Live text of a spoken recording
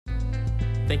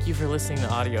Thank you for listening to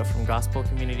audio from Gospel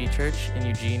Community Church in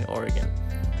Eugene, Oregon.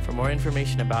 For more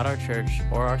information about our church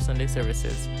or our Sunday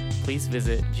services, please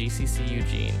visit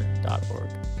gcceugene.org.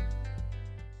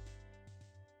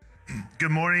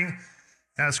 Good morning.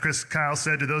 As Kyle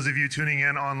said, to those of you tuning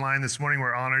in online this morning,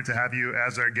 we're honored to have you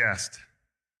as our guest.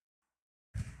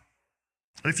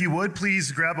 If you would,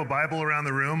 please grab a Bible around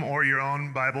the room or your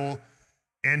own Bible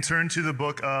and turn to the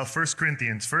book of 1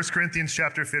 Corinthians. 1 Corinthians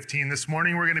chapter 15. This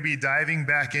morning, we're going to be diving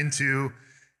back into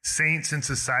Saints in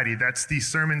Society. That's the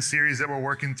sermon series that we're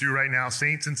working through right now,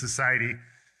 Saints in Society,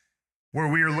 where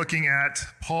we are looking at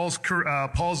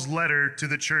Paul's letter to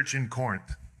the church in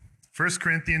Corinth. 1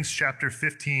 Corinthians chapter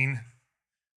 15.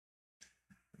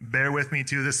 Bear with me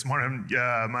too this morning.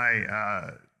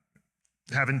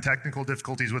 Having technical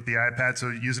difficulties with the iPad,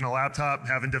 so using a laptop,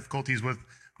 having difficulties with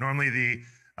normally the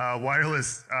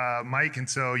wireless mic, and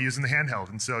so using the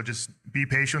handheld. And so just be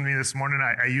patient with me this morning.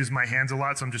 I use my hands a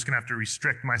lot, so I'm just going to have to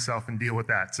restrict myself and deal with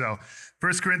that. So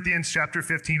 1 Corinthians chapter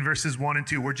 15, verses 1 and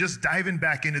 2. We're just diving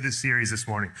back into this series this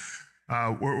morning.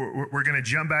 We're going to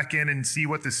jump back in and see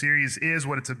what the series is,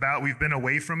 what it's about. We've been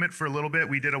away from it for a little bit.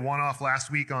 We did a one-off last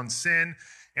week on sin.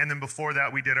 And then before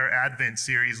that, we did our Advent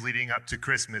series leading up to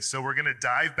Christmas. So we're going to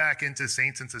dive back into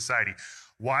Saints in Society.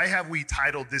 Why have we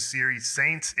titled this series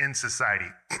Saints in Society?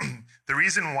 The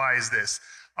reason why is this.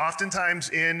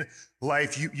 Oftentimes in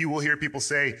life, you will hear people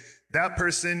say, that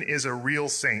person is a real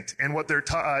saint. And what they're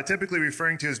typically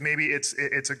referring to is maybe it's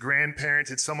a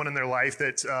grandparent, it's someone in their life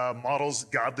that models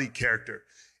godly character.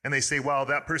 And they say, wow,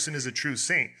 that person is a true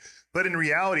saint. But in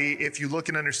reality, if you look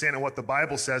and understand what the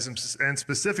Bible says, and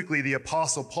specifically the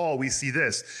Apostle Paul, we see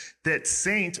this, that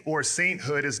saint or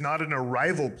sainthood is not an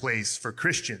arrival place for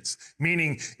Christians.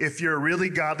 Meaning, if you're a really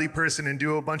godly person and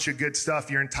do a bunch of good stuff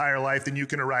your entire life, then you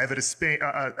can arrive at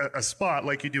a spot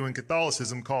like you do in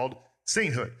Catholicism called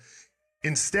sainthood.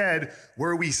 Instead,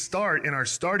 where we start in our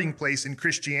starting place in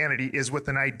Christianity is with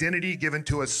an identity given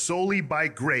to us solely by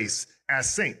grace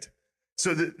as saint.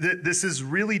 So this is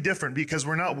really different because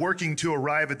we're not working to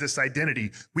arrive at this identity.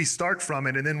 We start from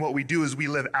it, and then what we do is we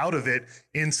live out of it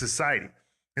in society.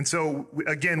 And so,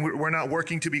 again, we're not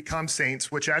working to become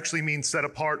saints, which actually means set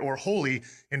apart or holy.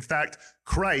 In fact,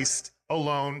 Christ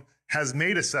alone has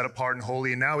made us set apart and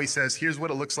holy, and now he says, here's what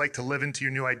it looks like to live into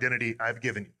your new identity I've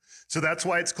given you. So that's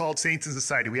why it's called Saints in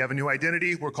Society. We have a new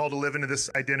identity. We're called to live into this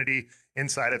identity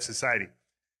inside of society.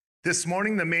 This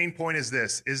morning, the main point is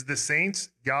this, is the saints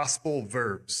gospel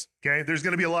verbs, okay? There's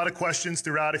going to be a lot of questions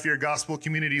throughout. If you're a gospel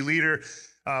community leader,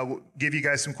 we'll give you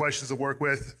guys some questions to work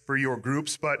with for your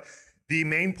groups, but the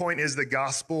main point is the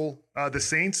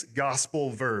saints gospel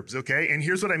verbs, okay? And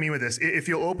here's what I mean with this. If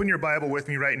you'll open your Bible with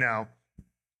me right now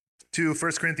to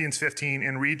 1 Corinthians 15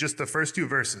 and read just the first two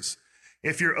verses.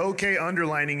 If you're okay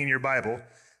underlining in your Bible,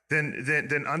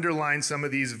 then underline some of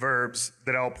these verbs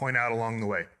that I'll point out along the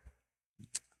way.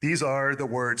 These are the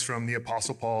words from the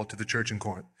Apostle Paul to the church in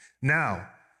Corinth. Now,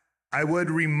 I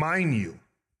would remind you,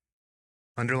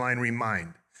 underline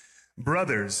remind,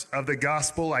 brothers of the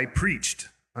gospel I preached,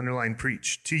 underline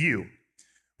preached, to you,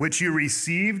 which you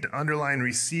received, underline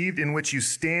received, in which you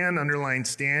stand, underline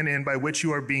stand, and by which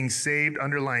you are being saved,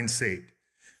 underline saved.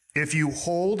 If you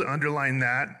hold, underline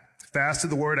that, fast to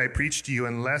the word I preached to you,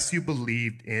 unless you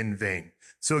believed in vain.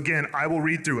 So again, I will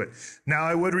read through it. Now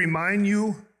I would remind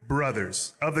you,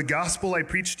 brothers, of the gospel I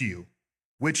preached to you,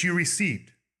 which you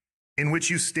received, in which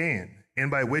you stand,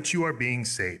 and by which you are being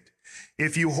saved.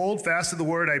 If you hold fast to the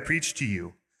word I preached to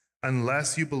you,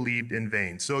 unless you believed in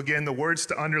vain. So again, the words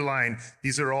to underline,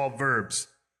 these are all verbs.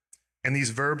 And these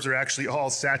verbs are actually all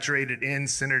saturated in,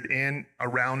 centered in,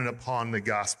 around and upon the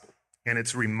gospel. And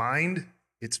it's remind,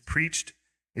 it's preached,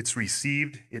 it's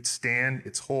received, it's stand,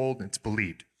 it's hold, it's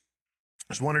believed.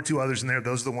 There's one or two others in there.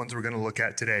 Those are the ones we're going to look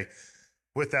at today.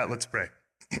 With that, let's pray.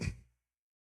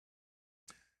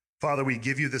 Father, we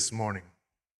give you this morning.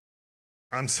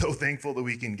 I'm so thankful that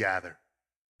we can gather,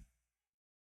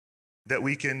 that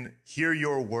we can hear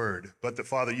your word, but that,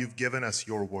 Father, you've given us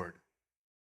your word.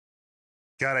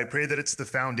 God, I pray that it's the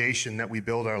foundation that we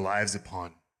build our lives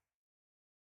upon.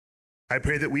 I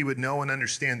pray that we would know and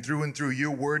understand through and through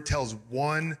your word tells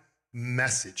one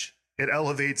message. It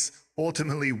elevates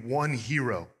ultimately one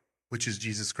hero, which is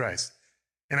Jesus Christ.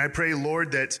 And I pray,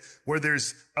 Lord, that where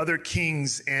there's other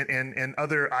kings and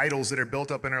other idols that are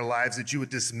built up in our lives, that you would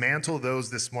dismantle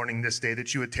those this morning, this day,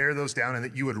 that you would tear those down, and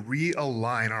that you would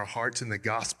realign our hearts in the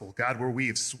gospel. God, where we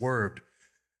have swerved,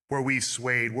 where we've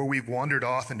swayed, where we've wandered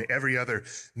off into every other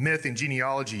myth and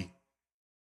genealogy,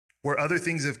 where other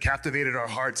things have captivated our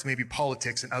hearts, maybe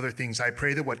politics and other things. I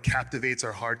pray that what captivates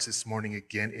our hearts this morning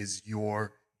again is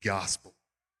your gospel.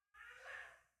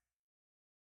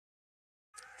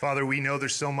 Father, we know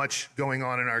there's so much going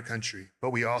on in our country,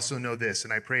 but we also know this,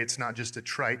 and I pray it's not just a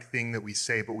trite thing that we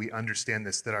say, but we understand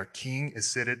this, that our King is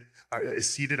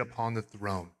seated upon the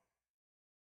throne.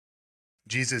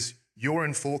 Jesus, you're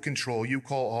in full control. You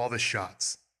call all the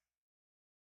shots.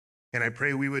 And I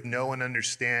pray we would know and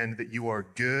understand that you are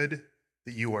good,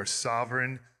 that you are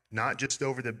sovereign, not just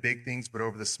over the big things, but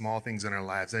over the small things in our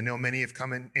lives. I know many have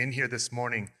come in here this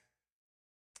morning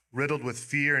riddled with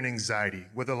fear and anxiety,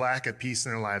 with a lack of peace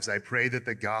in their lives. I pray that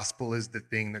the gospel is the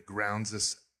thing that grounds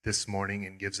us this morning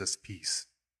and gives us peace.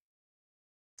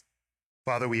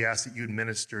 Father, we ask that you'd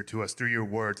minister to us through your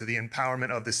word, to the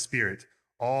empowerment of the Spirit,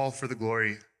 all for the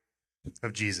glory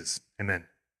of Jesus. Amen.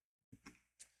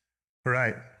 All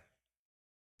right.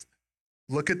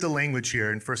 Look at the language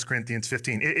here in 1 Corinthians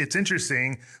 15. It's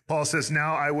interesting. Paul says,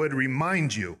 now I would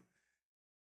remind you,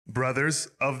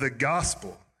 brothers, of the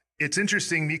gospel. It's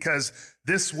interesting because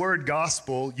this word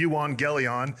gospel,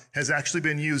 euangelion, has actually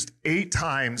been used 8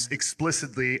 times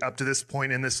explicitly up to this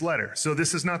point in this letter. So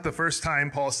this is not the first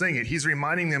time Paul's saying it. He's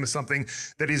reminding them of something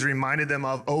that he's reminded them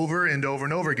of over and over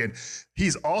and over again.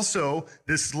 He's also,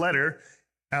 this letter,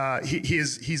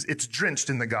 it's drenched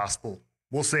in the gospel.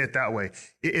 We'll say it that way.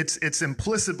 It's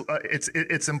implicit.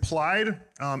 It's implied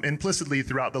implicitly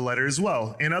throughout the letter as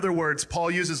well. In other words,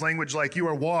 Paul uses language like you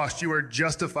are washed, you are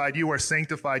justified, you are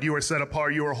sanctified, you are set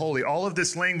apart, you are holy. All of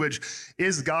this language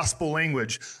is gospel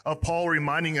language of Paul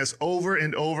reminding us over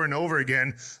and over and over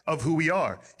again of who we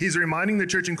are. He's reminding the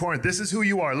church in Corinth, this is who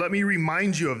you are. Let me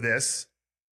remind you of this.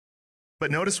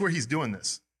 But notice where he's doing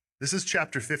this. This is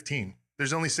chapter 15.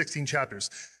 There's only 16 chapters.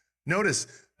 Notice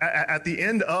at the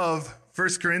end of 1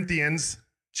 Corinthians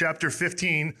chapter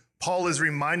 15, Paul is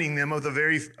reminding them of the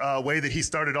very way that he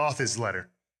started off his letter.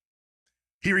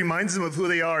 He reminds them of who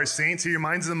they are as saints. He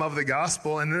reminds them of the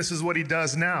gospel, and this is what he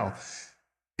does now.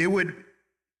 It would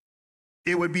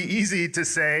be easy to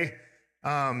say,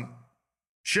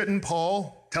 shouldn't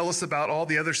Paul tell us about all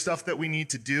the other stuff that we need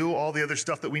to do, all the other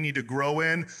stuff that we need to grow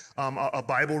in, a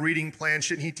Bible reading plan?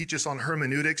 Shouldn't he teach us on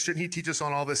hermeneutics? Shouldn't he teach us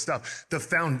on all this stuff? The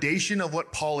foundation of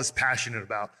what Paul is passionate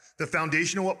about, the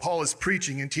foundation of what Paul is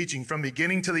preaching and teaching from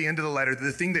beginning to the end of the letter,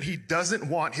 the thing that he doesn't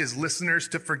want his listeners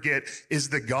to forget is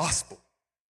the gospel.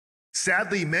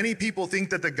 Sadly, many people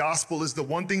think that the gospel is the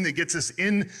one thing that gets us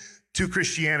into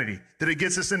Christianity, that it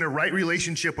gets us in a right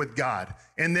relationship with God.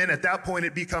 And then at that point,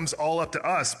 it becomes all up to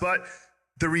us. But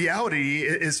the reality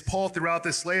is Paul throughout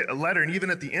this letter, and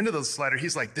even at the end of this letter,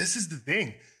 he's like, this is the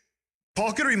thing.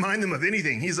 Paul could remind them of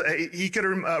anything. He could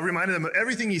have reminded them of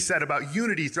everything he said about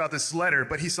unity throughout this letter,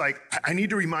 but he's like, I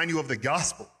need to remind you of the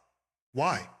gospel.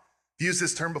 Why? I've used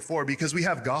this term before, because we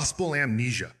have gospel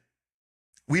amnesia.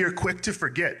 We are quick to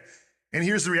forget. And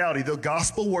here's the reality. The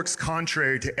gospel works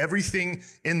contrary to everything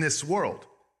in this world.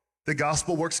 The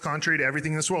gospel works contrary to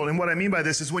everything in this world. And what I mean by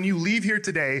this is when you leave here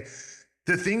today,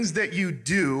 the things that you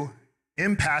do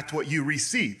impact what you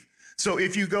receive. So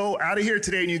if you go out of here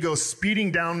today and you go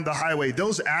speeding down the highway,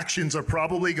 those actions are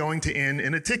probably going to end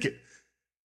in a ticket.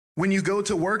 When you go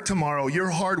to work tomorrow, your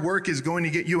hard work is going to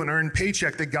get you an earned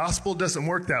paycheck. The gospel doesn't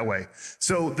work that way.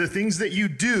 So the things that you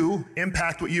do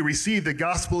impact what you receive. The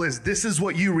gospel is this is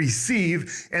what you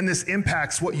receive, and this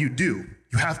impacts what you do.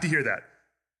 You have to hear that.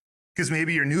 Because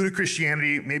maybe you're new to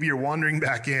Christianity, maybe you're wandering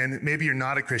back in, maybe you're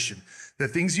not a Christian. The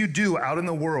things you do out in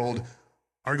the world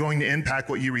are going to impact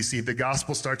what you receive. The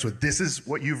gospel starts with this is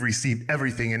what you've received,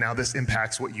 everything, and now this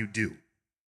impacts what you do.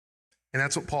 And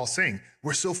that's what Paul's saying.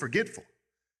 We're so forgetful.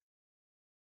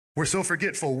 We're so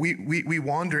forgetful. We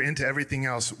wander into everything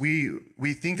else. We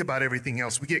think about everything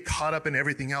else. We get caught up in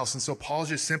everything else. And so Paul's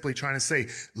just simply trying to say,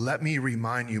 let me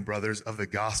remind you, brothers, of the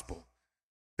gospel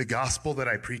that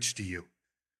I preached to you.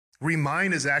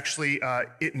 Remind is actually,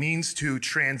 it means to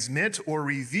transmit or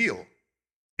reveal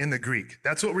in the Greek.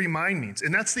 That's what remind means.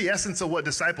 And that's the essence of what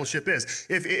discipleship is.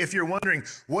 If you're wondering,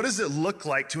 what does it look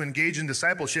like to engage in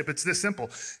discipleship? It's this simple.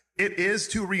 It is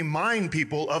to remind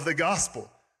people of the gospel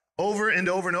over and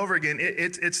over and over again.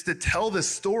 It's to tell the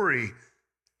story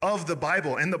of the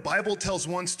Bible. And the Bible tells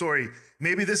one story.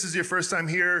 Maybe this is your first time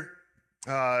here.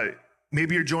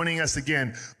 Maybe you're joining us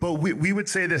again, but we would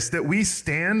say this, that we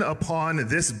stand upon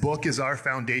this book as our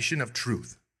foundation of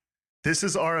truth. This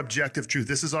is our objective truth.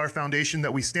 This is our foundation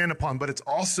that we stand upon, but it's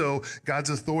also God's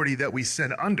authority that we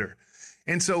sit under.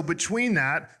 And so between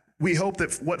that, we hope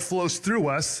that what flows through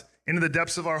us into the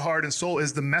depths of our heart and soul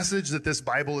is the message that this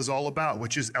Bible is all about,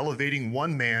 which is elevating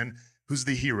one man who's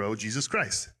the hero, Jesus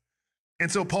Christ. And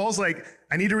so Paul's like,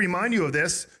 I need to remind you of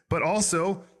this, but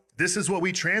also this is what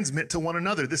we transmit to one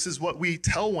another. This is what we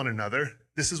tell one another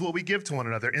This is what we give to one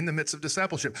another in the midst of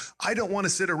discipleship. I don't want to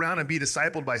sit around and be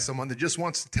discipled by someone that just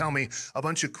wants to tell me a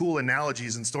bunch of cool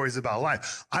analogies and stories about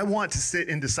life. I want to sit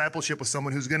in discipleship with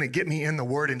someone who's going to get me in the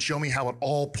word and show me how it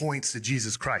all points to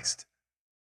Jesus Christ.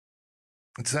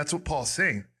 And so that's what Paul's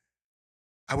saying.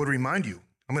 I would remind you,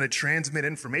 I'm going to transmit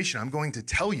information. I'm going to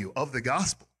tell you of the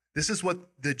gospel. This is what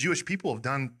the Jewish people have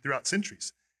done throughout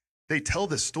centuries. They tell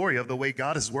the story of the way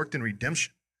God has worked in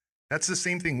redemption. That's the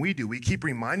same thing we do. We keep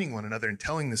reminding one another and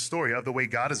telling the story of the way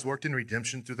God has worked in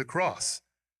redemption through the cross.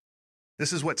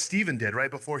 This is what Stephen did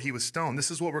right before he was stoned.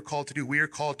 This is what we're called to do. We are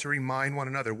called to remind one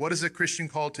another. What is a Christian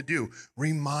called to do?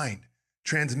 Remind,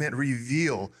 transmit,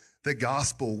 reveal the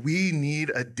gospel. We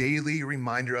need a daily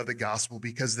reminder of the gospel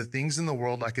because the things in the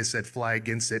world, like I said, fly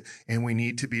against it, and we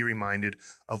need to be reminded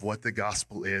of what the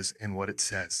gospel is and what it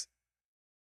says.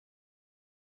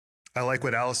 I like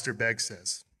what Alistair Begg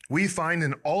says. We find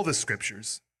in all the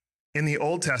scriptures, in the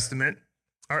Old Testament,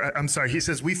 he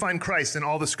says, we find Christ in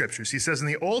all the scriptures. He says in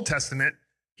the Old Testament,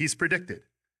 he's predicted.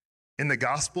 In the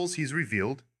Gospels, he's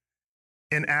revealed.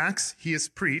 In Acts, he is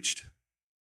preached.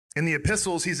 In the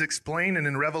epistles, he's explained, and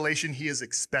in Revelation, he is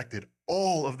expected.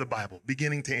 All of the Bible,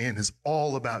 beginning to end, is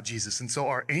all about Jesus. And so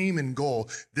our aim and goal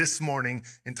this morning,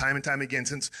 and time again,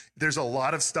 since there's a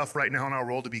lot of stuff right now in our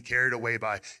world to be carried away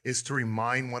by, is to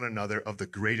remind one another of the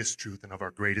greatest truth and of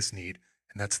our greatest need,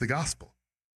 and that's the gospel.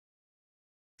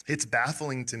 It's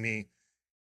baffling to me,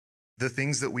 the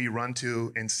things that we run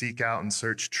to and seek out and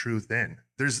search truth in.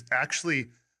 There's actually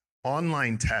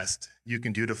online tests you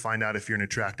can do to find out if you're an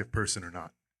attractive person or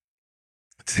not.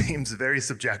 It seems very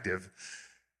subjective.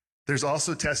 There's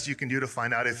also tests you can do to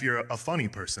find out if you're a funny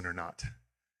person or not.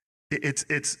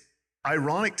 It's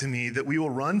ironic to me that we will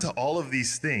run to all of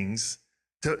these things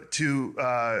to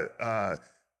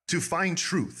find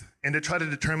truth and to try to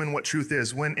determine what truth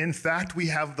is, when in fact we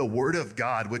have the word of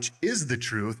God, which is the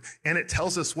truth, and it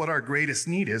tells us what our greatest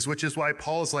need is, which is why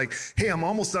Paul is like, hey, I'm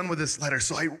almost done with this letter,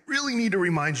 so I really need to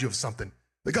remind you of something.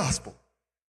 The gospel.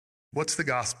 What's the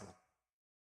gospel?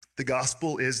 The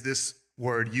gospel is this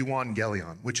word,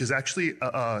 euangelion, which is actually,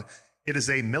 it is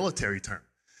a military term.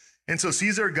 And so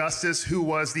Caesar Augustus, who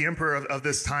was the emperor of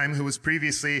this time, who was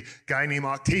previously a guy named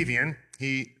Octavian,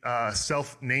 he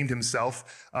self-named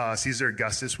himself Caesar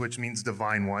Augustus, which means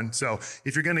divine one. So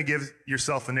if you're going to give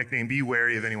yourself a nickname, be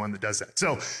wary of anyone that does that.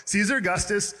 So Caesar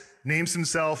Augustus names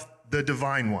himself the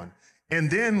divine one.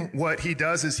 And then what he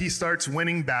does is he starts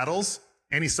winning battles.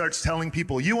 And he starts telling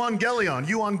people, euangelion,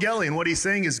 euangelion. What he's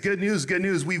saying is good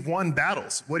news, we've won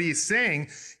battles. What he's saying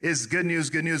is good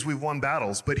news, we've won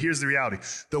battles. But here's the reality.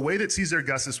 The way that Caesar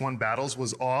Augustus won battles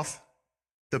was off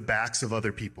the backs of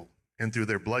other people and through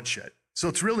their bloodshed. So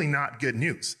it's really not good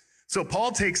news. So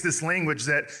Paul takes this language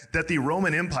that the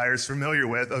Roman Empire is familiar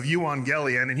with of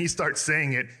euangelion, and he starts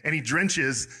saying it, and he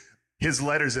drenches his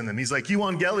letters in them. He's like,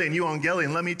 euangelion,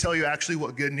 euangelion, let me tell you actually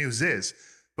what good news is.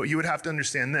 But you would have to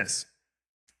understand this.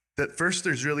 That first,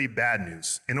 there's really bad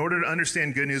news. In order to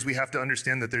understand good news, we have to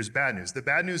understand that there's bad news. The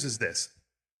bad news is this,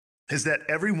 is that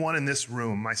everyone in this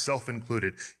room, myself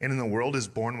included, and in the world is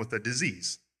born with a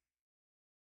disease.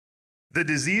 The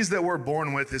disease that we're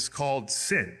born with is called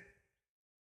sin.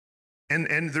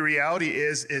 And the reality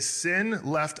is sin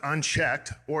left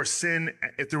unchecked, or sin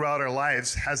throughout our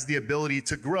lives, has the ability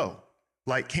to grow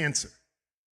like cancer.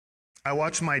 I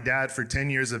watched my dad for 10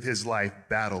 years of his life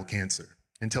battle cancer,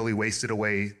 until he wasted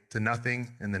away to nothing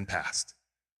and then passed.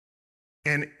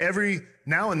 And every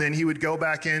now and then he would go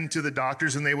back into the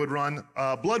doctors and they would run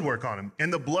blood work on him.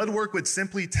 And the blood work would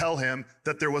simply tell him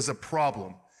that there was a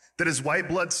problem, that his white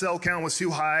blood cell count was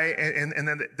too high and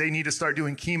then they need to start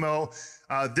doing chemo.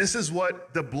 This is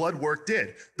what the blood work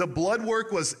did. The blood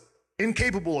work was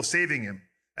incapable of saving him.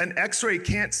 An X-ray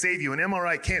can't save you. An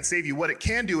MRI can't save you. What it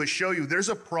can do is show you there's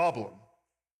a problem.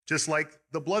 Just like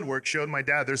the blood work showed my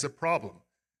dad, there's a problem.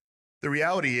 The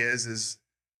reality is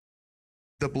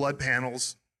the blood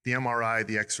panels, the MRI,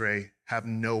 the X-ray have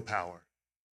no power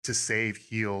to save,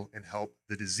 heal, and help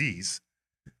the disease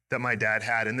that my dad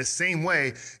had. In the same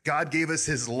way, God gave us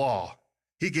his law.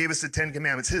 He gave us the 10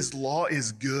 Commandments. His law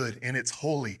is good and it's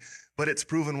holy, but it's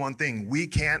proven one thing: we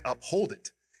can't uphold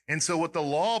it. And so what the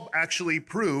law actually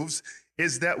proves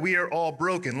is that we are all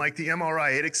broken. Like the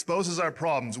MRI, it exposes our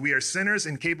problems. We are sinners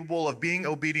incapable of being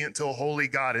obedient to a holy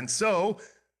God. And so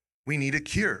we need a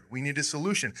cure. We need a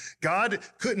solution. God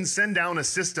couldn't send down a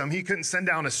system. He couldn't send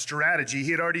down a strategy.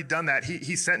 He had already done that.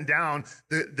 He sent down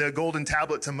the golden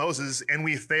tablet to Moses, and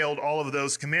we failed all of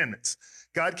those commandments.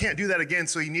 God can't do that again,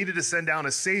 so he needed to send down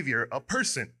a savior, a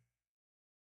person.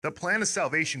 The plan of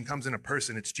salvation comes in a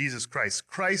person. It's Jesus Christ.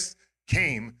 Christ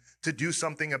came to do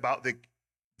something about the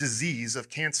disease of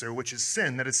cancer, which is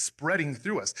sin that is spreading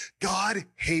through us. God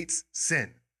hates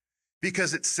sin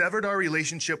because it severed our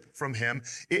relationship from him.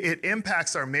 It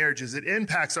impacts our marriages. It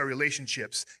impacts our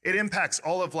relationships. It impacts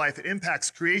all of life. It impacts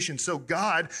creation. So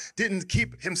God didn't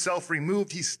keep himself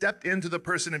removed. He stepped into the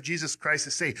person of Jesus Christ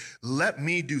to say, let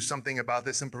me do something about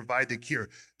this and provide the cure.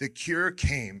 The cure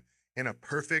came in a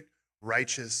perfect,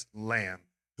 righteous lamb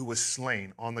who was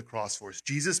slain on the cross for us.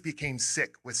 Jesus became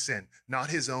sick with sin, not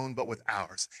his own, but with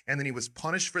ours. And then he was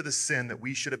punished for the sin that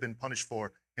we should have been punished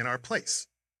for in our place.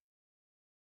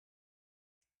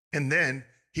 And then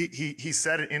he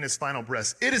said it in his final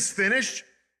breath, it is finished.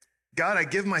 God, I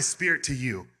give my spirit to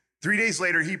you. 3 days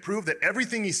later, he proved that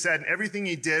everything he said and everything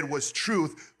he did was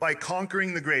truth by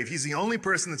conquering the grave. He's the only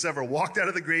person that's ever walked out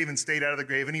of the grave and stayed out of the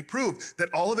grave. And he proved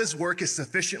that all of his work is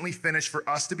sufficiently finished for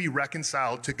us to be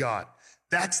reconciled to God.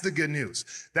 That's the good news.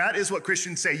 That is what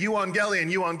Christians say,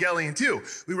 euangelion too.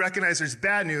 We recognize there's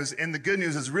bad news, and the good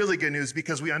news is really good news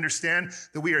because we understand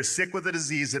that we are sick with a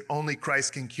disease that only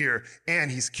Christ can cure, and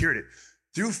he's cured it.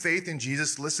 Through faith in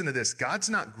Jesus, listen to this, God's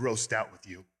not grossed out with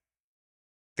you.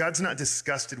 God's not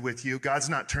disgusted with you. God's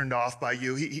not turned off by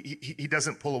you. He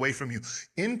doesn't pull away from you.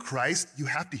 In Christ, you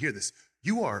have to hear this.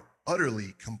 You are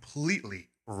utterly, completely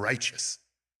righteous.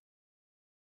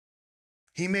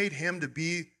 He made him to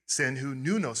be sin who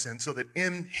knew no sin, so that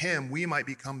in him we might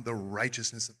become the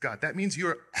righteousness of God. That means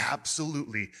you're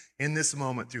absolutely, in this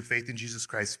moment, through faith in Jesus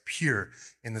Christ, pure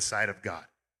in the sight of God.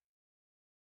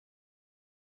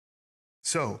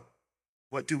 So,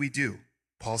 what do we do?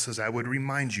 Paul says, I would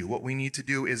remind you. What we need to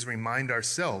do is remind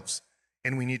ourselves,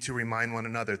 and we need to remind one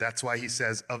another. That's why he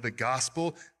says, of the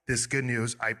gospel, this good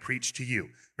news I preach to you.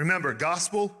 Remember,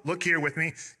 gospel, look here with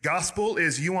me. Gospel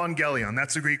is euangelion.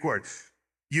 That's a Greek word.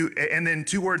 And then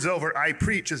 2 words over, I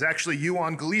preach is actually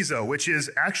euangelizo, which is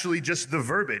actually just the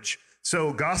verbiage.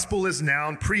 So gospel is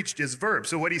noun, preached is verb.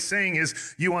 So what he's saying is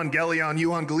euangelion,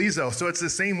 euangelizo. So it's the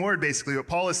same word basically. What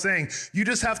Paul is saying, you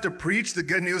just have to preach the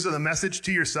good news of the message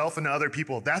to yourself and to other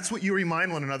people. That's what you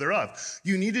remind one another of.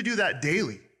 You need to do that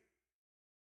daily.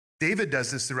 David does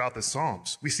this throughout the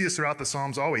Psalms. We see this throughout the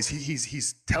Psalms always.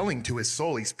 He's telling to his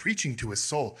soul. He's preaching to his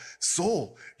soul.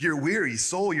 Soul, you're weary.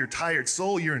 Soul, you're tired.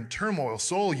 Soul, you're in turmoil.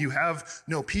 Soul, you have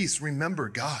no peace. Remember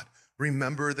God.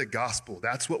 Remember the gospel.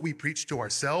 That's what we preach to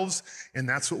ourselves, and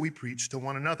that's what we preach to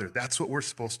one another. That's what we're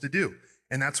supposed to do.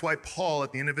 And that's why Paul,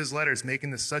 at the end of his letter, is making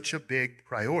this such a big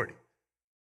priority.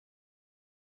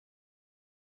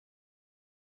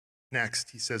 Next,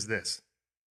 he says this,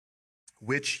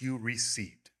 which you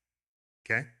received.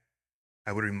 Okay?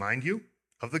 I would remind you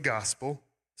of the gospel,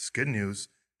 this good news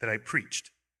that I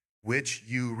preached, which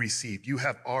you received. You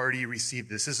have already received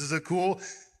this. This is a cool,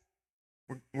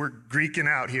 we're Greeking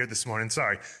out here this morning,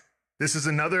 sorry. This is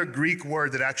another Greek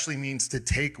word that actually means to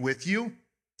take with you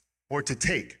or to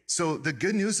take. So the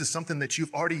good news is something that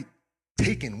you've already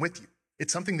taken with you.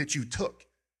 It's something that you took.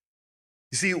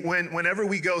 You see, whenever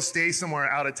we go stay somewhere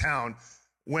out of town,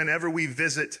 whenever we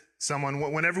visit someone,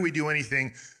 whenever we do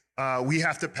anything, we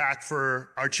have to pack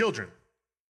for our children.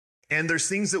 And there's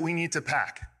things that we need to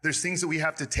pack. There's things that we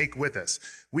have to take with us.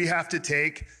 We have to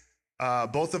take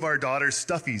both of our daughters'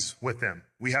 stuffies with them.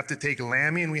 We have to take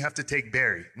Lammy and we have to take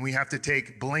Barry. And we have to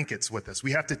take blankets with us.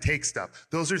 We have to take stuff.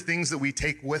 Those are things that we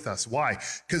take with us. Why?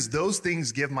 Because those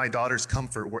things give my daughters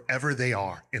comfort wherever they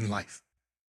are in life.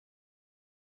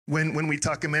 When we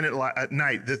tuck them in at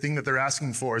night, the thing that they're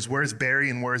asking for is, where's Barry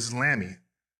and where's Lammy?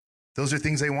 Those are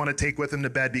things they want to take with them to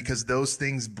bed because those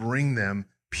things bring them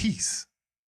peace.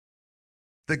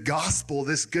 The gospel,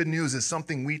 this good news, is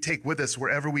something we take with us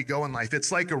wherever we go in life.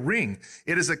 It's like a ring.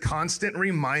 It is a constant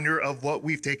reminder of what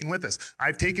we've taken with us.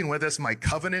 I've taken with us my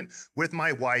covenant with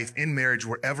my wife in marriage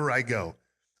wherever I go.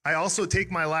 I also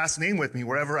take my last name with me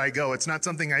wherever I go. It's not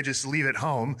something I just leave at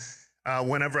home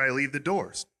whenever I leave the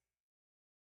doors.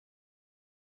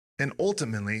 And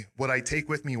ultimately, what I take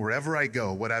with me wherever I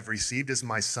go, what I've received is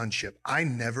my sonship. I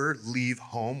never leave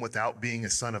home without being a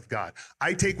son of God.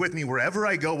 I take with me wherever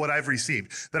I go what I've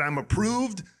received, that I'm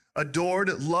approved, adored,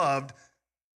 loved,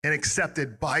 and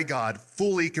accepted by God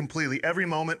fully, completely, every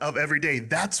moment of every day.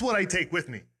 That's what I take with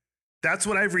me. That's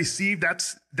what I've received.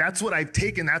 That's what I've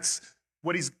taken. That's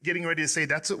what he's getting ready to say.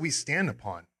 That's what we stand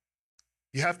upon.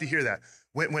 You have to hear that.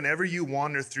 Whenever you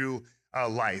wander through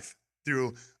life,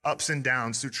 through ups and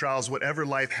downs, through trials, whatever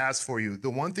life has for you, the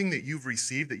one thing that you've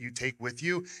received that you take with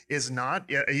you is not,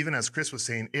 even as Chris was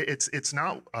saying, it's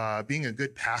not being a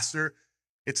good pastor.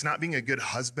 It's not being a good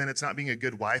husband. It's not being a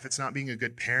good wife. It's not being a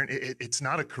good parent. It's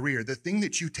not a career. The thing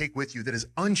that you take with you that is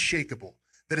unshakable,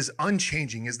 that is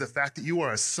unchanging, is the fact that you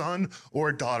are a son or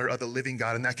a daughter of the living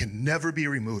God, and that can never be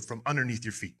removed from underneath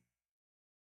your feet.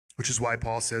 which is why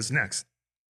Paul says next,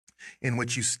 in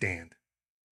which you stand.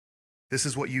 This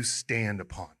is what you stand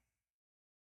upon.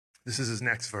 This is his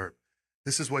next verb.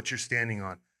 This is what you're standing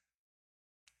on.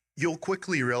 You'll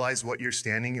quickly realize what you're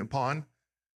standing upon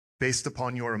based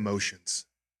upon your emotions.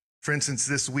 For instance,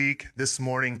 this week, this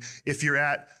morning, if you're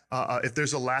if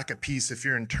there's a lack of peace, if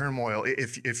you're in turmoil,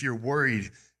 if you're worried,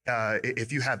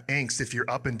 if you have angst, if you're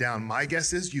up and down, my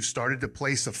guess is you've started to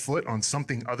place a foot on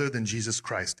something other than Jesus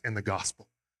Christ and the gospel.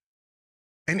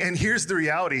 And here's the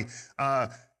reality.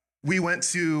 We went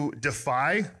to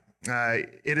Defy.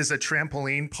 It is a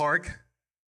trampoline park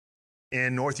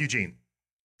in North Eugene.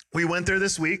 We went there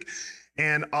this week,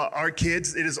 and our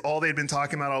kids, it is all they'd been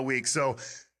talking about all week. So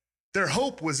their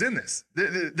hope was in this.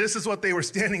 This is what they were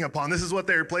standing upon. This is what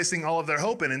they were placing all of their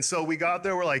hope in. And so we got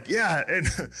there, we're like, yeah. And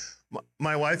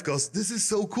my wife goes, this is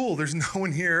so cool. There's no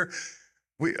one here.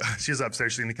 She's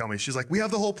upstairs. She's going to tell me. She's like, we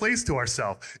have the whole place to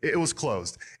ourselves. It was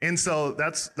closed. And so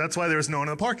that's why there was no one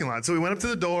in the parking lot. So we went up to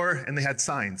the door, and they had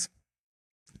signs.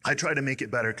 I tried to make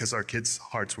it better because our kids'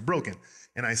 hearts were broken.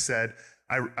 And I said,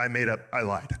 I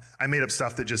lied. I made up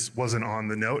stuff that just wasn't on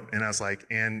the note. And I was like,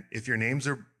 and if your names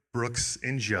are Brooks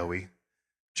and Joey,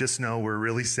 just know we're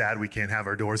really sad we can't have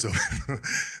our doors open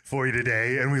for you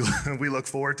today. And we look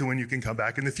forward to when you can come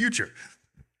back in the future.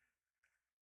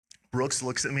 Brooks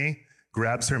looks at me,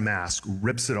 grabs her mask,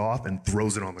 rips it off, and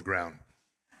throws it on the ground.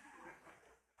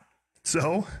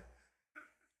 So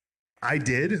I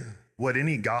did what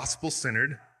any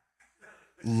gospel-centered,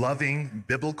 loving,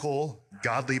 biblical,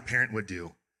 godly parent would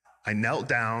do. I knelt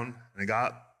down and I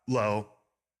got low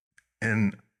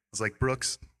and I was like,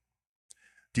 Brooks,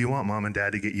 do you want mom and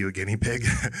dad to get you a guinea pig?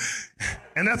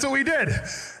 And that's what we did.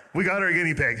 We got her a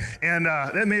guinea pig, and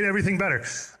that made everything better.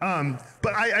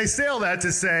 But I say all that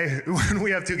to say, when we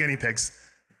have two guinea pigs,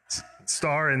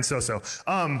 Star and So-So.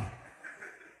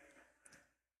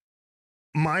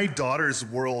 My daughter's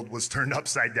world was turned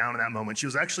upside down in that moment. She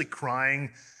was actually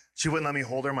crying. She wouldn't let me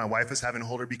hold her. My wife was having to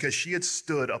hold her because she had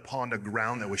stood upon a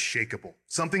ground that was shakeable,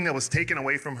 something that was taken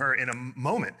away from her in a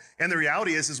moment. And the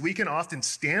reality is we can often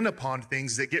stand upon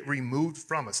things that get removed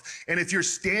from us. And if you're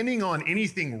standing on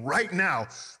anything right now,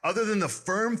 other than the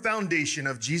firm foundation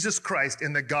of Jesus Christ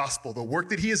and the gospel, the work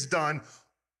that he has done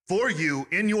for you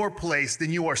in your place,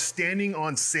 then you are standing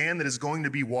on sand that is going to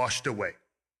be washed away.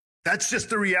 That's just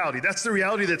the reality. That's the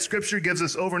reality that Scripture gives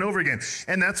us over and over again.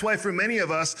 And that's why for many of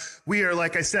us, we are,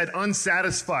 like I said,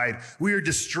 unsatisfied. We are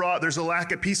distraught. There's a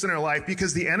lack of peace in our life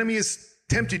because the enemy has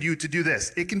tempted you to do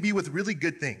this. It can be with really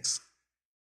good things.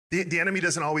 The enemy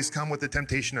doesn't always come with the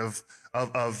temptation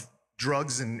of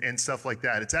drugs and stuff like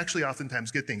that. It's actually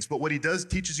oftentimes good things. But what he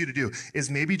teaches you to do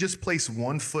is maybe just place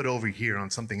one foot over here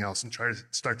on something else and try to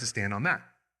start to stand on that.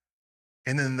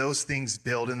 And then those things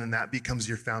build, and then that becomes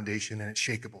your foundation, and it's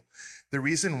shakeable. The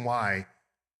reason why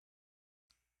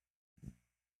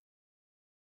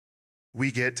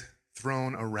we get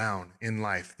thrown around in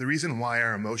life, the reason why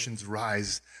our emotions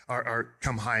rise,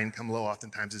 come high and come low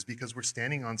oftentimes, is because we're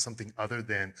standing on something other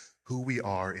than who we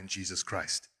are in Jesus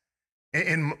Christ.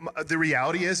 And the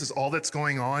reality is all that's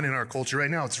going on in our culture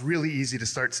right now, it's really easy to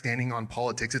start standing on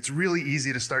politics. It's really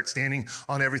easy to start standing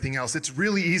on everything else. It's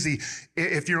really easy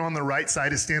if you're on the right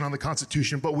side to stand on the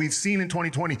Constitution. But we've seen in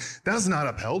 2020, that's not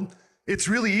upheld. It's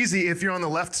really easy if you're on the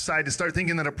left side to start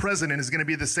thinking that a president is going to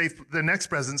be the next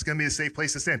president's going to be a safe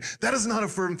place to stand. That is not a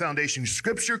firm foundation.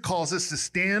 Scripture calls us to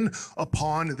stand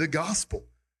upon the gospel.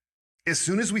 As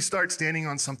soon as we start standing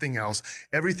on something else,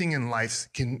 everything in life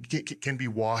can be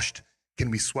washed, can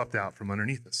be swept out from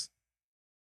underneath us.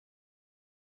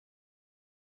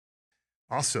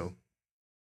 Also,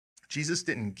 Jesus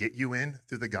didn't get you in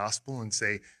through the gospel and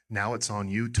say, now it's on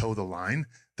you, toe the line.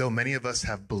 Though many of us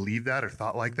have believed that or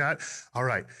thought like that. All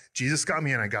right, Jesus got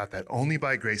me in, I got that only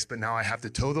by grace, but now I have to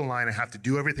toe the line. I have to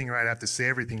do everything right. I have to say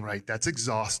everything right. That's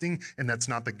exhausting, and that's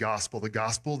not the gospel. The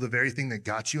gospel, the very thing that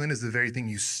got you in, is the very thing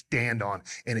you stand on,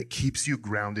 and it keeps you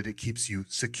grounded. It keeps you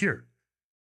secure.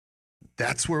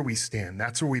 That's where we stand.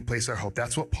 That's where we place our hope.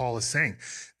 That's what Paul is saying.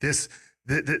 This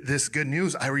good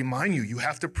news, I remind you, you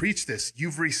have to preach this.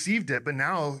 You've received it, but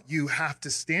now you have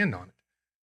to stand on it.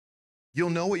 You'll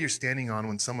know what you're standing on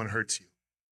when someone hurts you.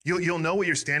 You'll know what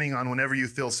you're standing on whenever you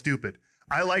feel stupid.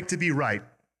 I like to be right.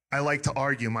 I like to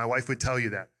argue. My wife would tell you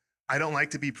that. I don't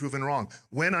like to be proven wrong.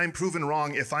 When I'm proven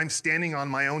wrong, if I'm standing on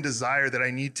my own desire that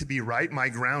I need to be right, my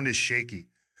ground is shaky.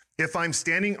 If I'm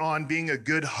standing on being a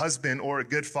good husband or a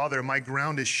good father, my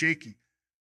ground is shaky.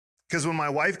 Because when my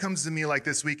wife comes to me like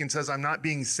this week and says I'm not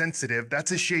being sensitive,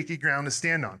 that's a shaky ground to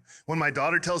stand on. When my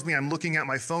daughter tells me I'm looking at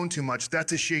my phone too much,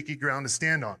 that's a shaky ground to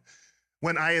stand on.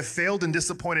 When I have failed and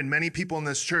disappointed many people in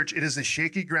this church, it is a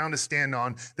shaky ground to stand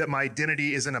on that my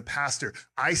identity isn't a pastor.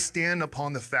 I stand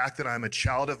upon the fact that I'm a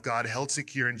child of God, held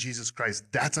secure in Jesus Christ.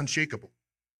 That's unshakable.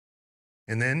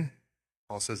 And then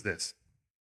Paul says this,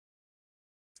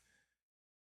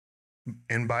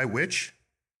 and by which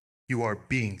you are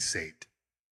being saved.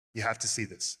 You have to see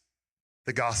this.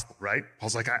 The gospel, right?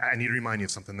 Paul's like, I need to remind you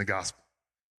of something, the gospel.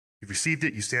 You've received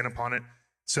it, you stand upon it.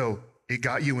 So it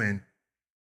got you in,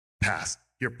 past.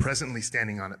 You're presently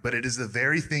standing on it, but it is the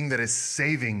very thing that is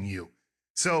saving you.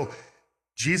 So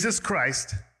Jesus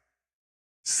Christ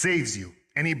saves you,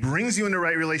 and he brings you into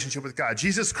right relationship with God.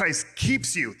 Jesus Christ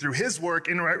keeps you through his work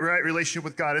in right relationship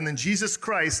with God, and then Jesus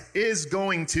Christ is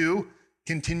going to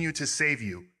continue to save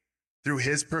you through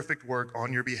his perfect work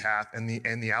on your behalf and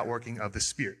the outworking of the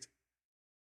Spirit.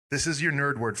 This is your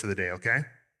nerd word for the day, okay?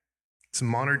 It's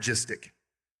monergistic.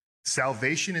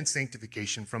 Salvation and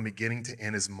sanctification from beginning to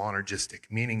end is monergistic,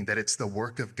 meaning that it's the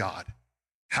work of God.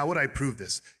 How would I prove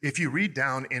this? If you read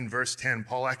down in verse 10,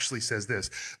 Paul actually says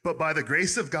this, but by the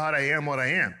grace of God I am what I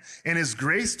am, and his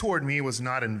grace toward me was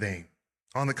not in vain.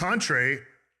 On the contrary,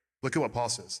 look at what Paul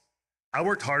says. I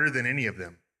worked harder than any of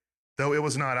them, though it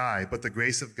was not I, but the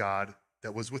grace of God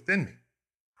that was within me.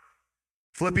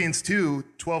 Philippians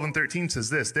 2:12 and 13 says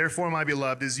this, therefore, my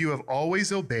beloved, as you have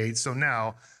always obeyed, so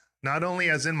now, not only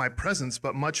as in my presence,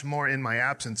 but much more in my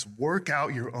absence, work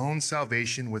out your own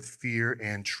salvation with fear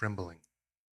and trembling.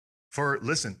 For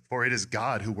it is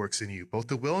God who works in you, both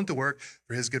to will and to work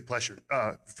for his good pleasure.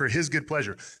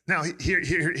 Now,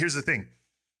 here's the thing.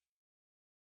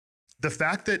 The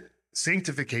fact that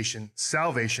sanctification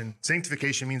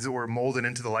means that we're molded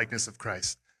into the likeness of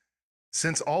Christ.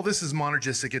 Since all this is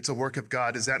monergistic, it's a work of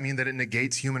God, does that mean that it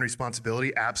negates human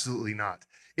responsibility? Absolutely not.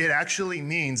 It actually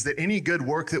means that any good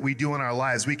work that we do in our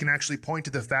lives, we can actually point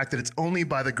to the fact that it's only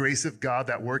by the grace of God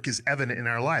that work is evident in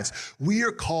our lives. We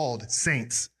are called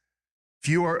saints.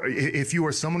 If you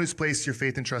are someone who's placed your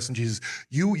faith and trust in Jesus,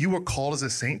 you are called as a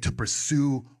saint to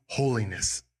pursue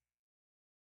holiness.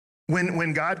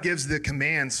 When God gives the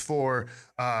commands for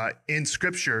in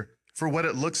Scripture for what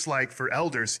it looks like for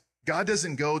elders, God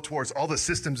doesn't go towards all the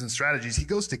systems and strategies. He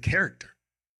goes to character.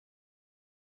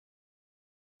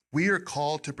 We are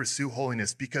called to pursue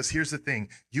holiness because here's the thing.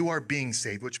 You are being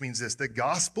saved, which means this. The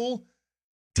gospel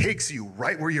takes you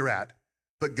right where you're at,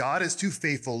 but God is too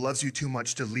faithful, loves you too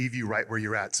much to leave you right where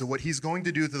you're at. So what he's going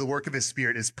to do through the work of his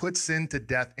Spirit is put sin to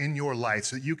death in your life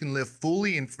so that you can live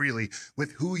fully and freely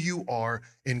with who you are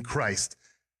in Christ,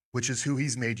 which is who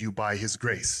he's made you by his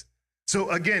grace. So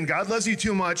again, God loves you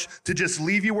too much to just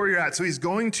leave you where you're at. So he's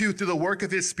going to, through the work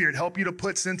of his Spirit, help you to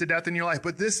put sin to death in your life.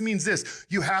 But this means this,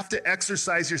 you have to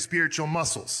exercise your spiritual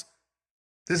muscles.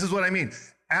 This is what I mean.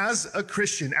 As a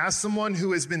Christian, as someone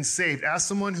who has been saved, as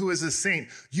someone who is a saint,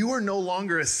 you are no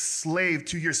longer a slave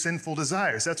to your sinful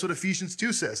desires. That's what Ephesians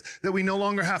 2 says, that we no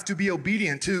longer have to be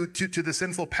obedient to the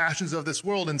sinful passions of this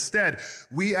world. Instead,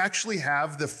 we actually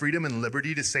have the freedom and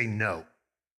liberty to say no.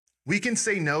 We can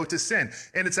say no to sin.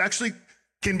 And it's actually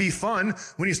can be fun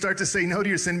when you start to say no to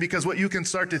your sin, because what you can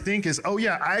start to think is, oh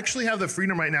yeah, I actually have the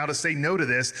freedom right now to say no to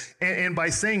this. And by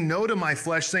saying no to my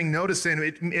flesh, saying no to sin,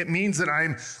 it means that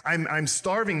I'm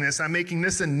starving this. I'm making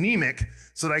this anemic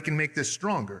so that I can make this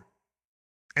stronger.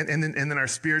 And then our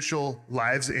spiritual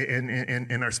lives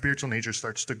and our spiritual nature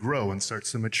starts to grow and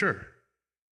starts to mature.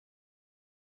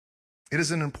 It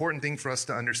is an important thing for us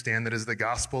to understand that it is the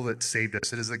gospel that saved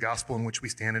us. It is the gospel in which we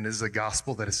stand, and it is the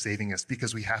gospel that is saving us,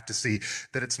 because we have to see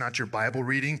that it's not your Bible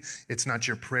reading, it's not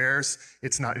your prayers,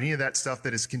 it's not any of that stuff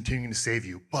that is continuing to save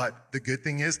you. But the good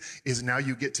thing is now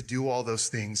you get to do all those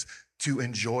things to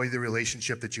enjoy the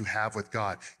relationship that you have with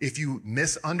God. If you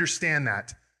misunderstand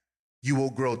that, you will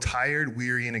grow tired,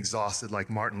 weary, and exhausted like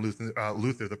Martin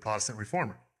Luther, the Protestant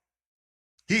reformer.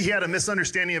 He had a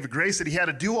misunderstanding of grace, that he had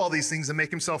to do all these things and make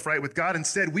himself right with God.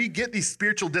 Instead, we get these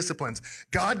spiritual disciplines.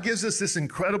 God gives us this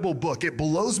incredible book. It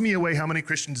blows me away how many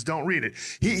Christians don't read it.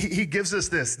 He gives us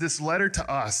this letter to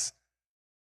us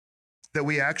that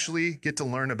we actually get to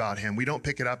learn about him. We don't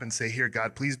pick it up and say, here,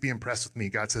 God, please be impressed with me.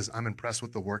 God says, I'm impressed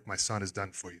with the work my son has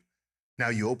done for you. Now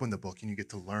you open the book and you get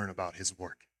to learn about his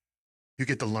work. You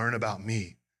get to learn about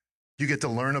me. You get to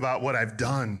learn about what I've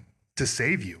done to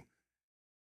save you.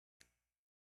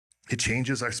 It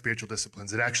changes our spiritual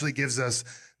disciplines. It actually gives us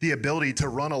the ability to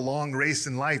run a long race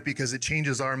in life because it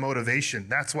changes our motivation.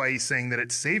 That's why he's saying that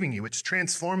it's saving you. It's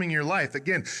transforming your life.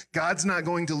 Again, God's not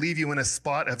going to leave you in a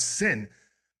spot of sin.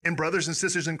 And brothers and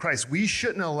sisters in Christ, we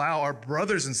shouldn't allow our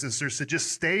brothers and sisters to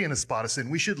just stay in a spot of sin.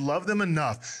 We should love them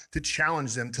enough to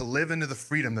challenge them to live into the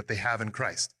freedom that they have in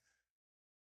Christ.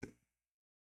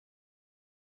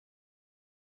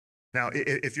 Now,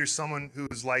 if you're someone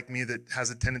who's like me that has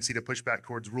a tendency to push back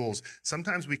towards rules,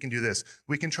 sometimes we can do this.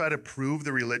 We can try to prove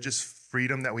the religious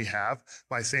freedom that we have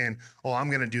by saying, oh, I'm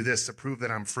going to do this to prove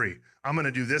that I'm free. I'm going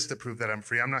to do this to prove that I'm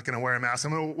free. I'm not going to wear a mask.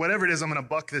 Whatever it is, I'm going to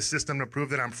buck this system to prove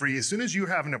that I'm free. As soon as you're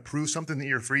having to prove something that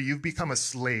you're free, you've become a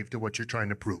slave to what you're trying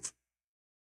to prove.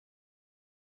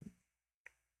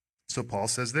 So Paul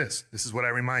says this is what I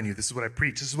remind you. This is what I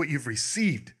preach. This is what you've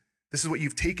received. This is what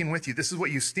you've taken with you. This is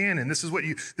what you stand in. This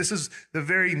is the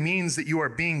very means that you are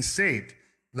being saved.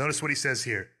 Notice what he says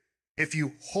here. If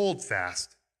you hold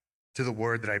fast to the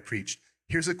word that I preached,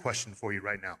 here's a question for you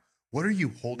right now. What are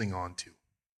you holding on to?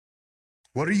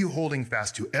 What are you holding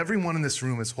fast to? Everyone in this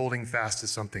room is holding fast to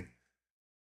something.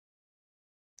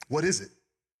 What is it?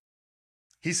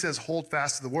 He says, hold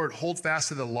fast to the word, hold fast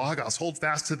to the Logos, hold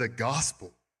fast to the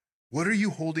gospel. What are you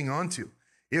holding on to?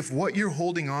 If what you're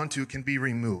holding on to can be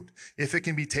removed, if it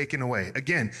can be taken away,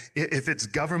 again, if it's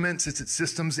governments, if it's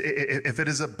systems, if it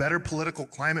is a better political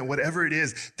climate, whatever it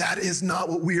is, that is not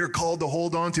what we are called to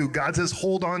hold on to. God says,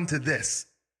 hold on to this.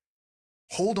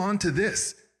 Hold on to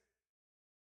this.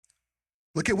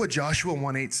 Look at what Joshua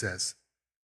 1:8 says.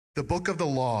 The book of the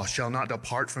law shall not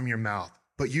depart from your mouth,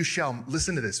 but you shall,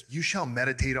 listen to this, you shall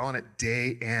meditate on it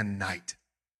day and night,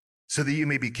 so that you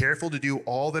may be careful to do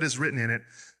all that is written in it.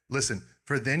 Listen,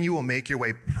 for then you will make your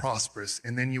way prosperous,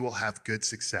 and then you will have good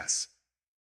success.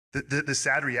 The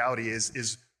sad reality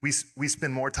is we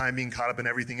spend more time being caught up in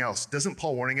everything else. Doesn't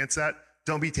Paul warn against that?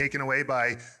 Don't be taken away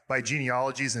by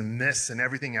genealogies and myths and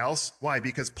everything else. Why?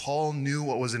 Because Paul knew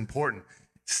what was important.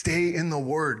 Stay in the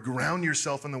word, ground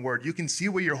yourself in the word. You can see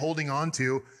what you're holding on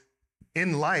to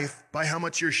in life by how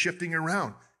much you're shifting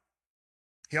around.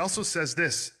 He also says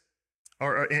this,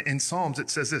 or in Psalms, it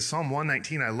says this, Psalm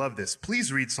 119, I love this.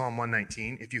 Please read Psalm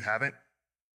 119 if you haven't.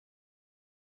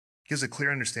 It gives a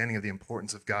clear understanding of the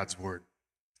importance of God's word.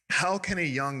 How can a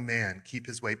young man keep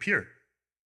his way pure?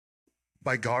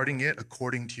 By guarding it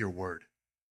according to your word.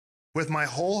 With my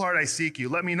whole heart I seek you.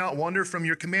 Let me not wander from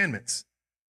your commandments.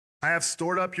 I have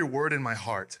stored up your word in my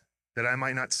heart, that I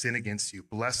might not sin against you.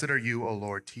 Blessed are you, O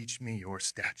Lord. Teach me your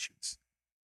statutes.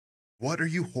 What are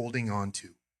you holding on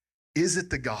to? Is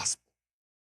it the gospel?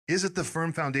 Is it the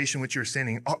firm foundation which you're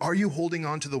standing? Are you holding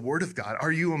on to the word of God?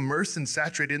 Are you immersed and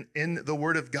saturated in the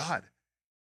word of God?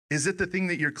 Is it the thing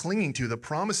that you're clinging to, the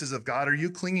promises of God? Are you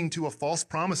clinging to a false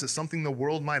promise as something the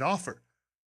world might offer?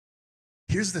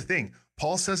 Here's the thing.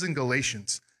 Paul says in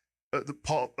Galatians,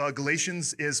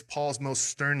 Galatians is Paul's most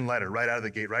stern letter right out of the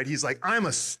gate, right? He's like, I'm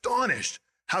astonished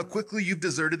how quickly you've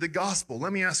deserted the gospel.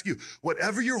 Let me ask you,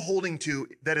 whatever you're holding to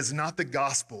that is not the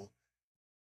gospel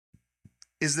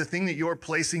is the thing that you're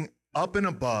placing up and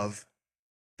above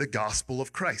the gospel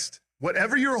of Christ.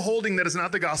 Whatever you're holding that is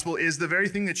not the gospel is the very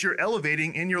thing that you're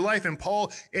elevating in your life. And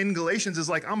Paul in Galatians is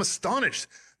like, I'm astonished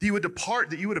that you would depart,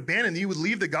 that you would abandon, that you would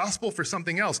leave the gospel for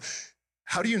something else.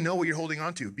 How do you know what you're holding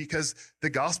on to? Because the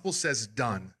gospel says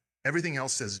done. Everything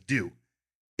else says do.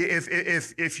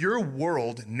 If your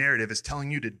world narrative is telling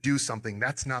you to do something,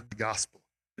 that's not the gospel.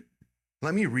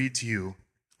 Let me read to you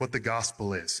what the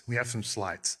gospel is. We have some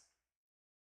slides.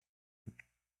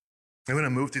 I'm going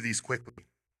to move through these quickly.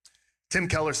 Tim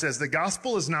Keller says, the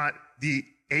gospel is not the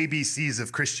ABCs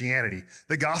of Christianity.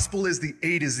 The gospel is the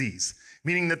A to Zs,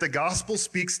 meaning that the gospel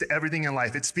speaks to everything in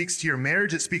life. It speaks to your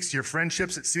marriage. It speaks to your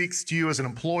friendships. It speaks to you as an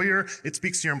employer. It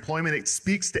speaks to your employment. It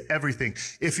speaks to everything.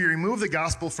 If you remove the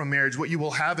gospel from marriage, what you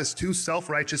will have is two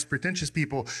self-righteous, pretentious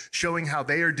people showing how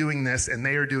they are doing this and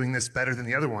they are doing this better than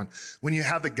the other one. When you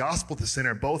have the gospel to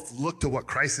center, both look to what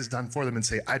Christ has done for them and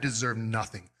say, I deserve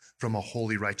nothing from a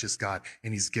holy, righteous God,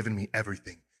 and he's given me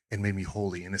everything and made me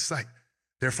holy in his sight.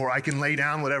 Therefore, I can lay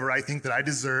down whatever I think that I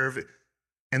deserve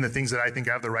and the things that I think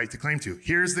I have the right to claim to.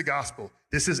 Here's the gospel.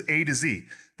 This is A to Z.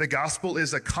 The gospel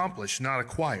is accomplish, not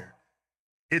acquire.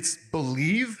 It's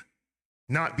believe,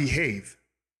 not behave.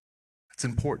 That's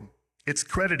important. It's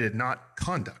credited, not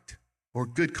conduct or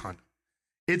good conduct.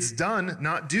 It's done,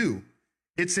 not do.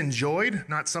 It's enjoyed,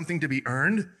 not something to be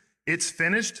earned. It's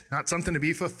finished, not something to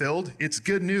be fulfilled. It's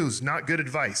good news, not good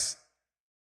advice.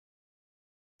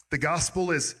 The gospel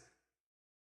is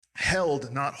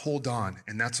held, not hold on.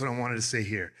 And that's what I wanted to say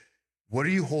here. What are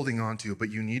you holding on to? But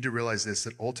you need to realize this,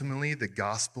 that ultimately the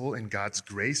gospel and God's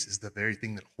grace is the very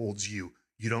thing that holds you.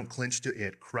 You don't clinch to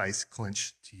it. Christ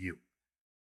clinched to you.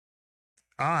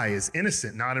 I is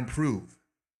innocent, not improve.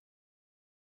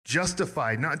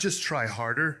 Justified, not just try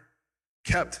harder.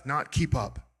 Kept, not keep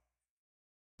up.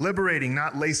 Liberating,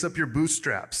 not lace up your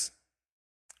bootstraps.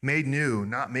 Made new,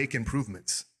 not make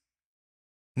improvements.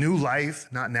 New life,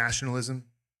 not nationalism.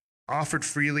 Offered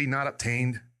freely, not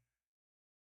obtained.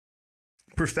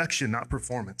 Perfection, not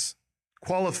performance.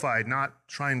 Qualified, not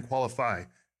try and qualify.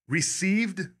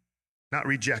 Received, not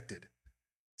rejected.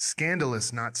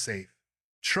 Scandalous, not safe.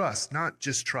 Trust, not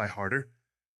just try harder.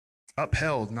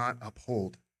 Upheld, not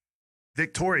uphold.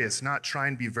 Victorious, not try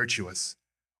and be virtuous.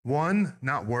 Won,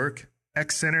 not work.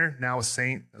 Ex-sinner, now a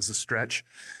saint, as a stretch.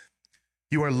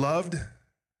 You are loved,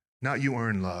 not you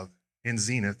earn love. And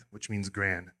zenith, which means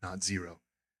grand, not zero.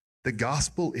 The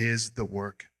gospel is the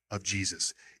work of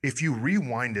Jesus. If you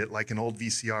rewind it like an old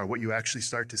VCR, what you actually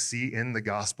start to see in the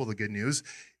gospel, the good news,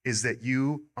 is that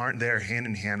you aren't there hand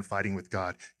in hand fighting with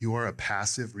God. You are a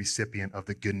passive recipient of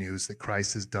the good news that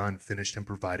Christ has done, finished, and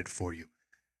provided for you.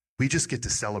 We just get to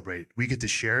celebrate it. We get to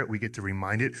share it. We get to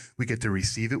remind it. We get to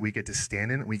receive it. We get to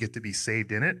stand in it. We get to be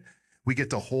saved in it. We get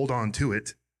to hold on to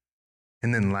it.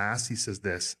 And then last, he says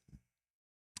this,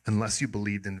 unless you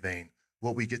believed in vain.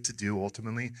 What we get to do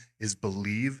ultimately is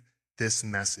believe this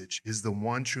message is the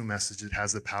one true message that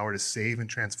has the power to save and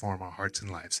transform our hearts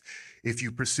and lives. If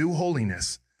you pursue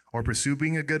holiness or pursue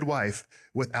being a good wife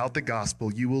without the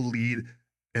gospel, you will lead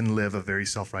and live a very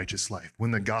self-righteous life.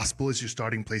 When the gospel is your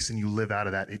starting place and you live out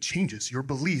of that, it changes. Your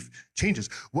belief changes.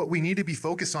 What we need to be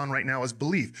focused on right now is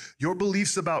belief. Your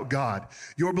beliefs about God,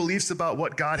 your beliefs about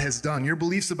what God has done, your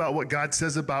beliefs about what God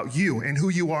says about you and who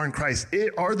you are in Christ.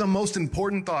 It are the most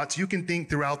important thoughts you can think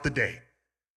throughout the day.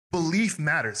 Belief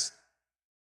matters.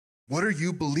 What are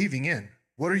you believing in?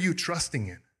 What are you trusting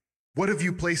in? What have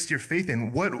you placed your faith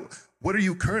in? What are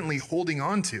you currently holding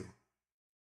on to?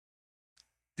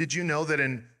 Did you know that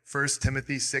in 1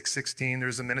 Timothy 6:16,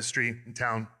 there's a ministry in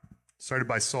town started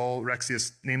by Saul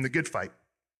Rexius named the Good Fight?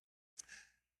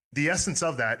 The essence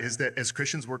of that is that as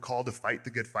Christians, we're called to fight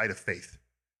the good fight of faith.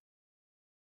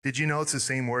 Did you know it's the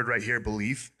same word right here,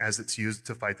 belief, as it's used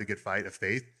to fight the good fight of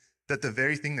faith? That the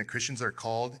very thing that Christians are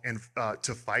called and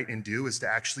to fight and do is to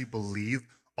actually believe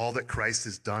all that Christ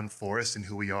has done for us and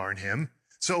who we are in him.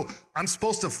 So I'm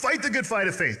supposed to fight the good fight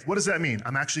of faith. What does that mean?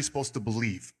 I'm actually supposed to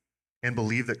believe and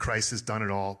believe that Christ has done it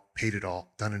all, paid it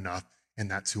all, done enough, and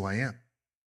that's who I am.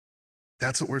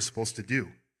 That's what we're supposed to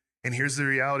do. And here's the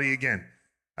reality again.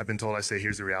 I've been told I say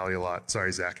here's the reality a lot.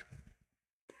 Sorry, Zach.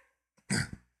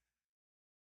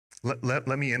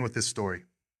 Let me end with this story.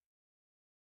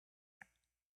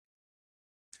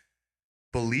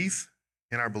 Belief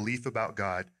in our belief about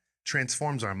God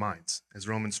transforms our minds, as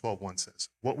Romans 12:1 says.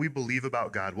 What we believe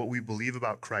about God, what we believe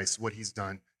about Christ, what he's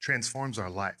done, transforms our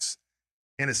lives.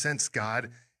 In a sense,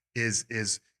 God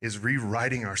is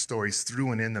rewriting our stories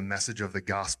through and in the message of the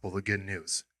gospel, the good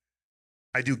news.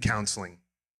 I do counseling.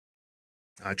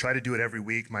 I try to do it every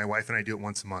week. My wife and I do it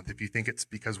once a month. If you think it's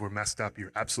because we're messed up,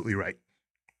 you're absolutely right.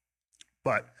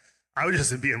 But I would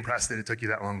just be impressed that it took you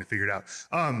that long to figure it out.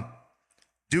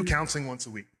 Do counseling once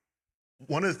a week.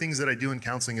 One of the things that I do in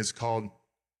counseling is called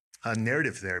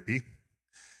narrative therapy.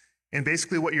 And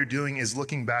basically what you're doing is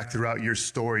looking back throughout your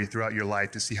story, throughout your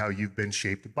life to see how you've been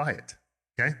shaped by it,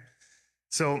 okay?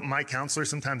 So my counselor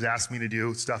sometimes asks me to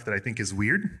do stuff that I think is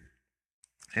weird,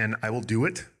 and I will do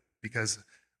it because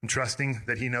I'm trusting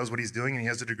that he knows what he's doing and he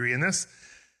has a degree in this.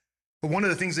 But one of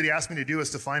the things that he asked me to do is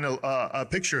to find a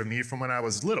picture of me from when I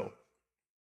was little,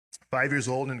 5 years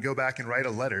old, and go back and write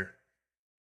a letter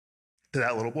to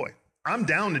that little boy. I'm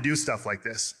down to do stuff like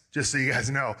this, just so you guys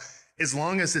know, as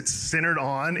long as it's centered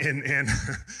on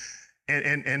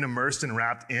and immersed and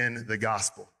wrapped in the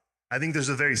gospel. I think there's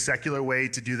a very secular way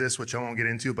to do this, which I won't get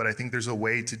into, but I think there's a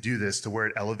way to do this to where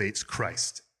it elevates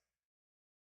Christ.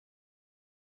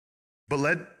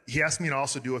 But he asked me to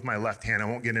also do it with my left hand. I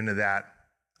won't get into that,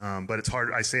 but it's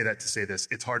hard. I say that to say this.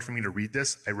 It's hard for me to read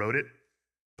this. I wrote it,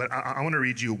 but I want to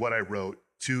read you what I wrote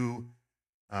to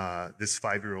this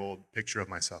 5-year-old picture of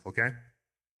myself, okay?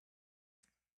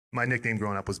 My nickname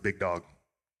growing up was Big Dog,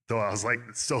 though I was like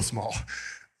so small.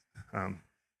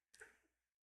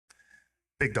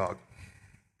 Big Dog.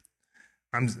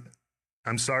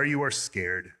 I'm sorry you are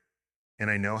scared, and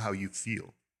I know how you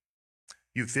feel.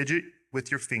 You fidget with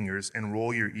your fingers and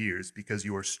roll your ears because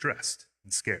you are stressed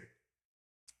and scared.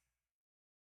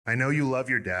 I know you love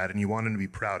your dad and you want him to be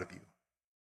proud of you.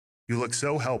 You look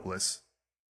so helpless,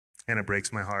 and it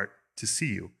breaks my heart to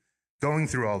see you going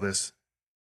through all this,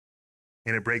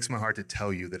 and it breaks my heart to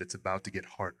tell you that it's about to get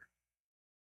harder.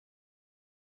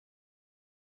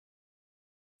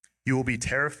 You will be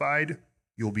terrified,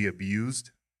 you will be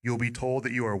abused, you will be told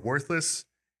that you are worthless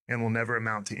and will never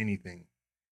amount to anything.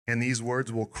 And these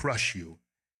words will crush you,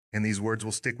 and these words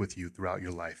will stick with you throughout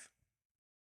your life.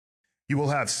 You will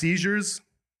have seizures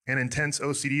and intense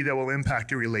OCD that will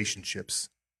impact your relationships.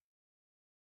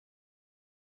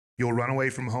 You'll run away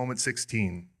from home at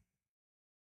 16.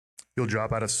 You'll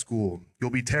drop out of school. You'll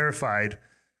be terrified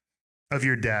of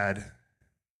your dad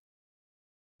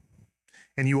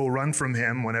and you will run from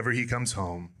him whenever he comes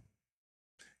home.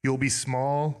 You will be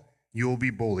small, you will be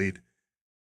bullied,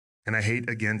 and I hate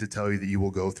again to tell you that you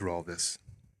will go through all this.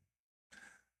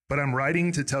 But I'm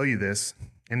writing to tell you this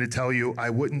and to tell you I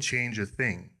wouldn't change a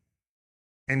thing.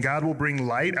 And God will bring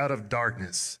light out of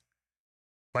darkness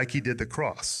like he did the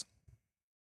cross.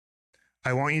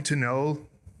 I want you to know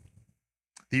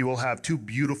that you will have two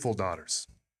beautiful daughters.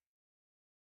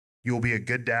 You will be a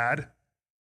good dad,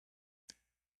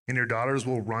 and your daughters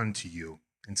will run to you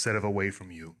instead of away from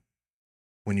you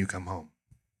when you come home.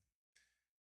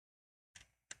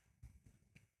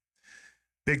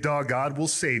 Big dog, God will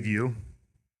save you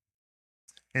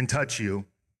and touch you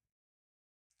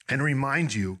and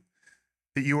remind you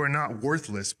that you are not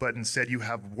worthless, but instead you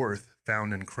have worth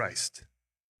found in Christ.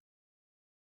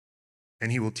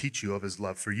 And he will teach you of his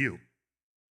love for you.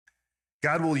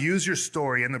 God will use your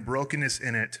story and the brokenness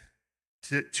in it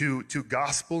to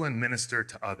gospel and minister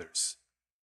to others.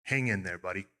 Hang in there,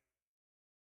 buddy.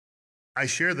 I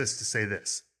share this to say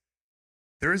this.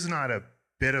 There is not a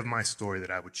bit of my story that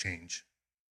I would change.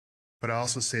 But I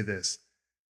also say this,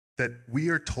 that we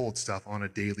are told stuff on a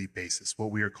daily basis,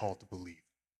 what we are called to believe.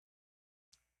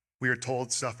 We are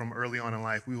told stuff from early on in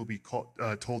life. We will be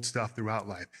told stuff throughout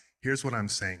life. Here's what I'm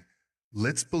saying.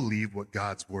 Let's believe what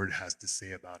God's word has to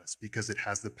say about us because it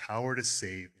has the power to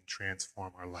save and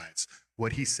transform our lives.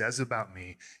 What he says about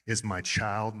me is my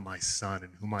child, my son,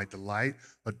 in whom I delight,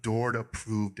 adored,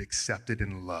 approved, accepted,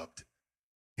 and loved.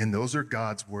 And those are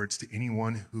God's words to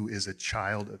anyone who is a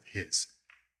child of his.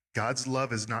 God's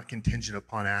love is not contingent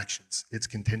upon actions. It's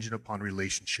contingent upon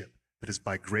relationship. That is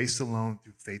by grace alone,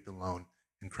 through faith alone,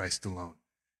 in Christ alone.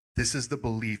 This is the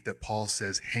belief that Paul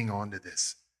says, hang on to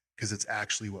this, because it's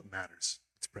actually what matters.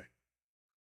 Let's pray.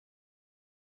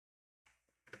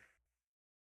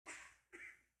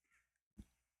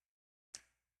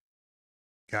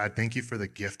 God, thank you for the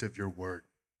gift of your word.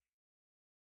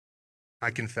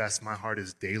 I confess my heart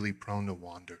is daily prone to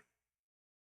wander.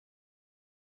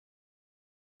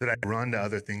 That I run to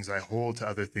other things, I hold to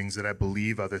other things, that I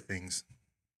believe other things,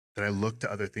 that I look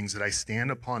to other things, that I stand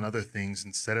upon other things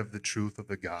instead of the truth of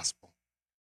the gospel.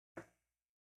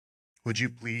 Would you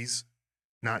please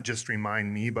not just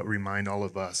remind me, but remind all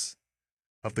of us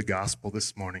of the gospel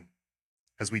this morning?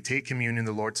 As we take communion,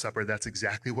 the Lord's Supper, that's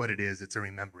exactly what it is. It's a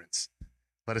remembrance.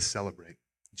 Let us celebrate.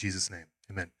 In Jesus' name,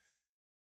 amen.